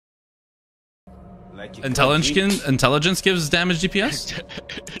Intelligence gives damage DPS.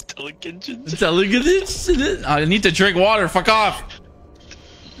 Intelligence. I need to drink water. Fuck off.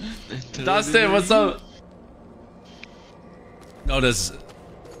 Dustin, what's up? No, does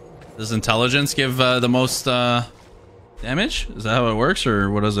intelligence give the most damage? Is that how it works, or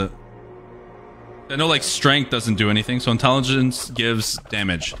what is it? I know like strength doesn't do anything, so intelligence gives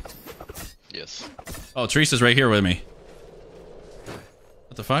damage. Yes. Oh, Teresa's right here with me.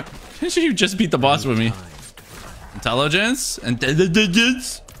 What the fuck? You just beat the boss with me. Intelligence.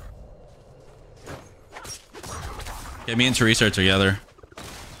 Intelligence. Okay, me and Teresa are together.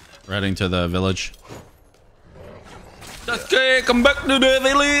 We're heading to the village. Okay, come back to the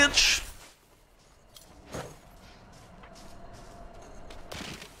village.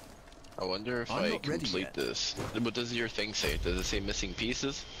 I wonder if I complete this. What does your thing say? Does it say missing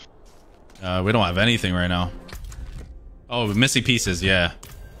pieces? We don't have anything right now. Oh, missing pieces, yeah.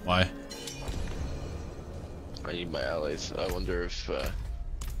 Why? I need my allies. I wonder if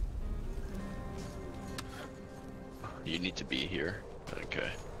you need to be here.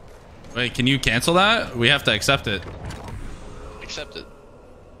 Okay. Wait, can you cancel that? We have to accept it. Accept it.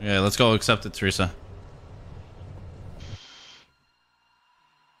 Yeah, let's go accept it, Teresa.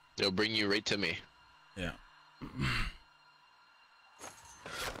 They'll bring you right to me. Yeah.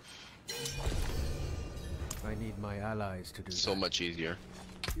 I need my allies to do so much easier.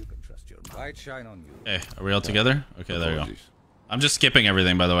 You can trust your light shine on you. Hey, are we all together? Okay, there you go. I'm just skipping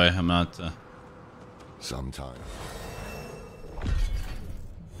everything, by the way. I'm not. Sometime.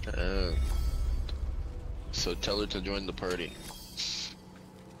 So tell her to join the party.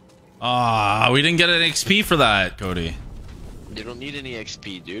 Ah, we didn't get an XP for that, Cody. You don't need any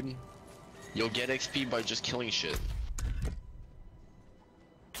XP, dude. You'll get XP by just killing shit.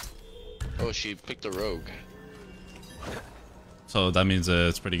 Oh, she picked a rogue. So that means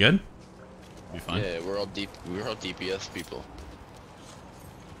it's pretty good. Be fine. Yeah, we're all DPS people.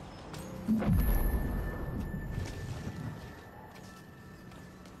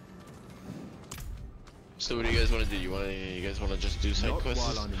 So what do you guys want to do? You guys want to just do side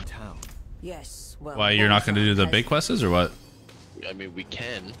quests? While I'm in town. Yes. Well, Why, you're not going to do the big quests or what? I mean, we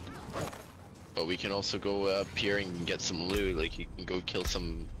can, but we can also go up here and get some loot. Like, you can go kill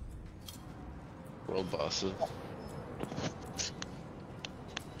some world bosses.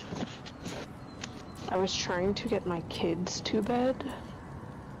 I was trying to get my kids to bed.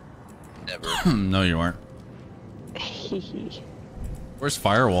 Never. No, you weren't. Where's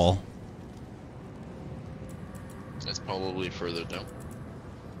Firewall? That's probably further down.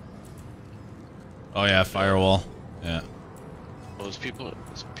 Oh yeah, Firewall. Yeah. Oh, is people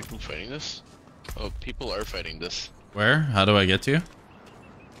fighting this? Oh, people are fighting this. Where? How do I get to you?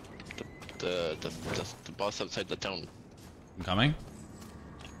 The boss outside the town. I'm coming.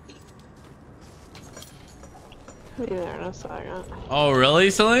 Be there in a second. Oh really,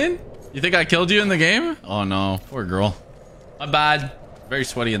 Celine? You think I killed you in the game? Oh no, poor girl. My bad. Very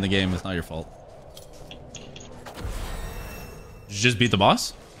sweaty in the game. It's not your fault. Did you just beat the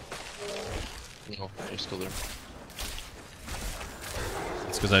boss? No, you're still there.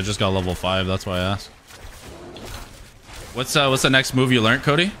 It's because I just got level 5. That's why I asked. What's the next move you learned,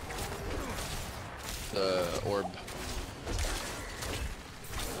 Cody? The orb.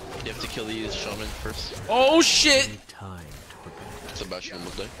 You have to kill these shaman first. Oh shit! It's about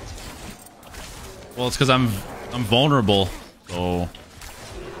shaman day. Well, it's because I'm vulnerable. So.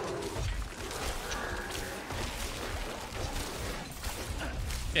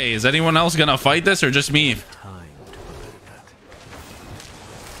 Hey, is anyone else gonna fight this or just me?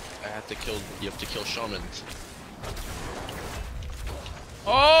 You have to kill shamans.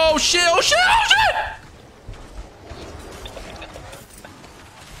 Oh shit! Oh shit! Oh shit!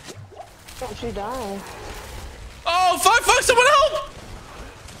 Don't she die? Oh fuck! Fuck! Someone help!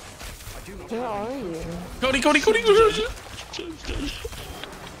 Where are you? Cody! Cody!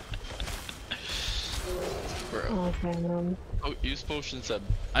 Okay, man. Oh, use potions then.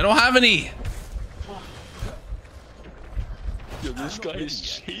 I don't have any. Yo, this guy is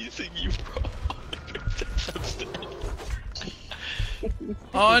chasing you, bro.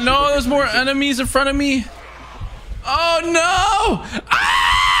 Oh no, there's more enemies in front of me. Oh no!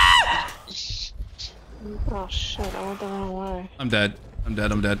 Ah! Oh shit, I went the wrong way. I'm dead. I'm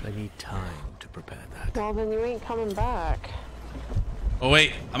dead. I need time to prepare that. Well, then you ain't coming back. Oh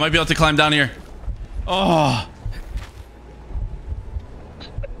wait, I might be able to climb down here. Oh.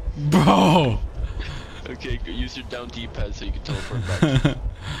 Bro. Okay, use your down D-pad so you can teleport back.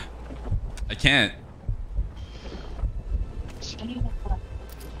 I can't.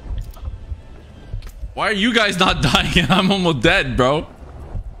 Why are you guys not dying? I'm almost dead, bro.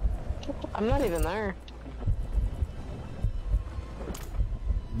 I'm not even there.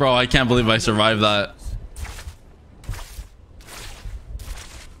 Bro, I can't believe I survived that.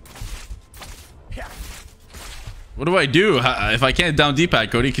 What do I do if I can't down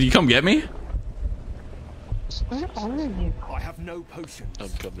D-pad, Cody? Can you come get me? Where are you? I have no potion. I'm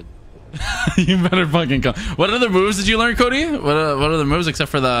coming. You better fucking come. What other moves did you learn, Cody? What other moves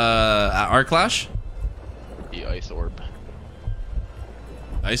except for the arc clash? The ice orb.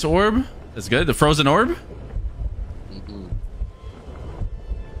 Ice orb? That's good. The frozen orb?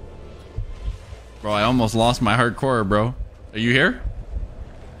 Bro, I almost lost my hardcore, bro. Are you here?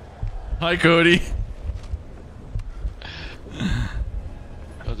 Hi, Cody.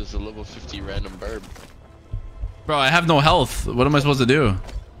 Oh, there's a level 50 random barb. Bro, I have no health. What am I supposed to do?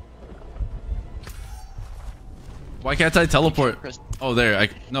 Why can't I teleport? Oh, there.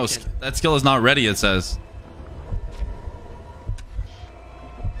 No, that skill is not ready, it says.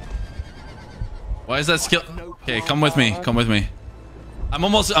 Why is that skill? Okay, come with me. Come with me. I'm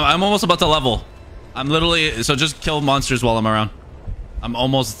almost about to level. I'm literally, so just kill monsters while I'm around. I'm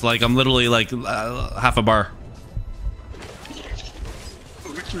literally like half a bar.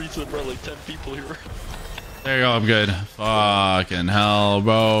 Teresa brought like 10 people here. There you go, I'm good. Fucking hell,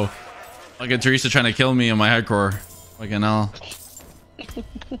 bro. Fucking Teresa trying to kill me in my hardcore. Fucking hell.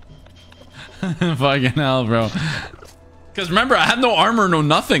 Fucking hell, bro. Because remember, I have no armor, no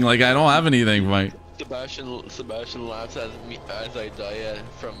nothing. Like, I don't have anything, Mike. Sebastian laughs at me as I die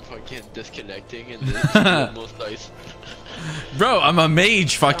from fucking disconnecting and then almost dies. Bro, I'm a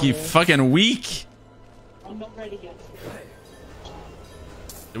mage, fucking weak. I'm not ready yet.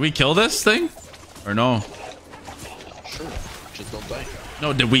 Did we kill this thing? Or no? Sure, just don't die.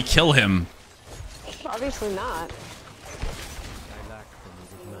 No, did we kill him? Obviously not. I lack the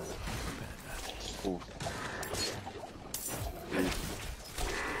needed mana to prepare that. Ooh.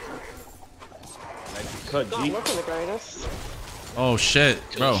 Not looking the greatest. Oh shit,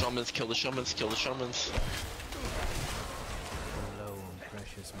 Kill bro. the shamans, kill the shamans, kill the shamans. I'm low on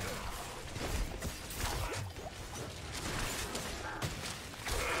precious mana.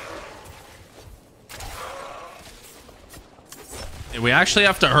 Yeah, we actually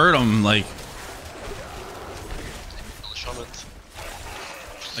have to hurt him, like. Kill the shamans.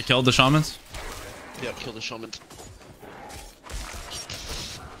 I killed the shamans? Yeah, kill the shamans.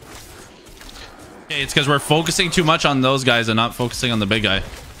 Okay, it's because we're focusing too much on those guys and not focusing on the big guy.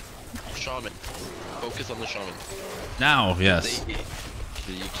 Shaman. Focus on the shaman. Now, yes. You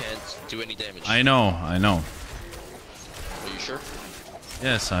can't do any damage. I know. Are you sure?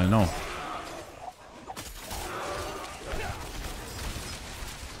 Yes, I know.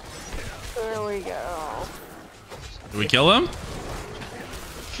 There we go. Did we kill him?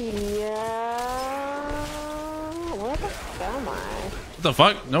 Yeah. Where the fuck am I? What the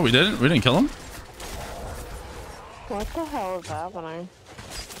fuck? No, we didn't. We didn't kill him. What the hell is happening?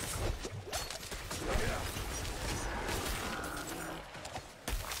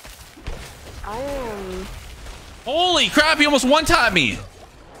 I am. Holy crap, he almost one-tapped me.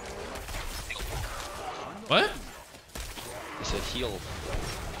 What? He said heal.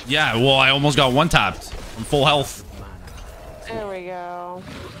 Yeah, well, I almost got one-tapped. I'm full health. There we go.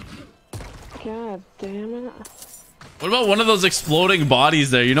 God damn it. What about one of those exploding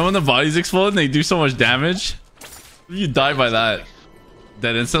bodies there? You know when the bodies explode and they do so much damage? You die by that.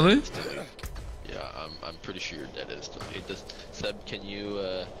 Dead instantly? Yeah, I'm pretty sure you're dead instantly. Seb, can you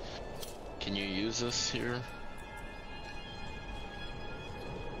use this here?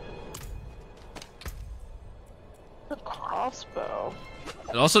 A crossbow.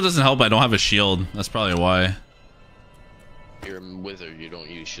 It also doesn't help I don't have a shield. That's probably why. You're a wizard, you don't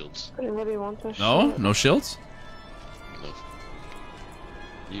use shields. Anybody want this? No? shit? No shields? No.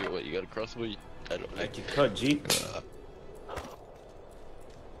 You got a crossbow? I don't Like you could, G.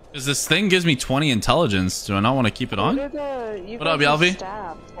 Because this thing gives me 20 intelligence. Do I not want to keep it on? What up, Yalvi?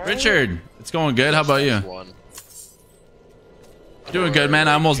 Richard, it's going good. How about you? One. Doing good, man.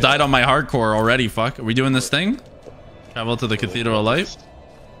 I almost died on my hardcore already. Fuck. Are we doing this thing? Travel to the Cathedral of Light?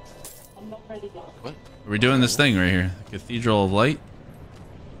 What? Are we doing this thing right here? Cathedral of Light?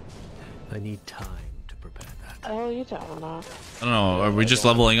 I need time to prepare that. Oh, you talking about? I don't know. Are we just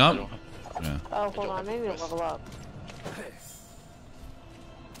leveling up? Yeah. Oh, hold on. I need to level up.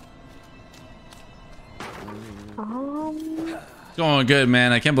 It's going good,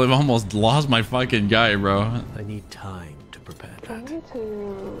 man. I can't believe I almost lost my fucking guy, bro. I need time to prepare I that. need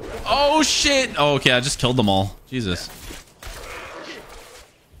to. Oh, shit. Oh, okay. I just killed them all. Jesus.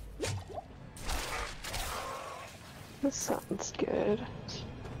 This sounds good.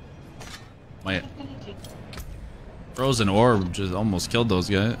 My frozen orb just almost killed those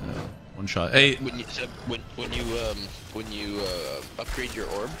guys. One shot. Hey. When you upgrade your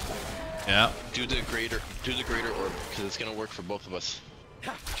orb, Yeah. do the greater orb because it's gonna work for both of us.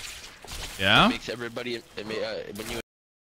 Yeah. It makes everybody. When you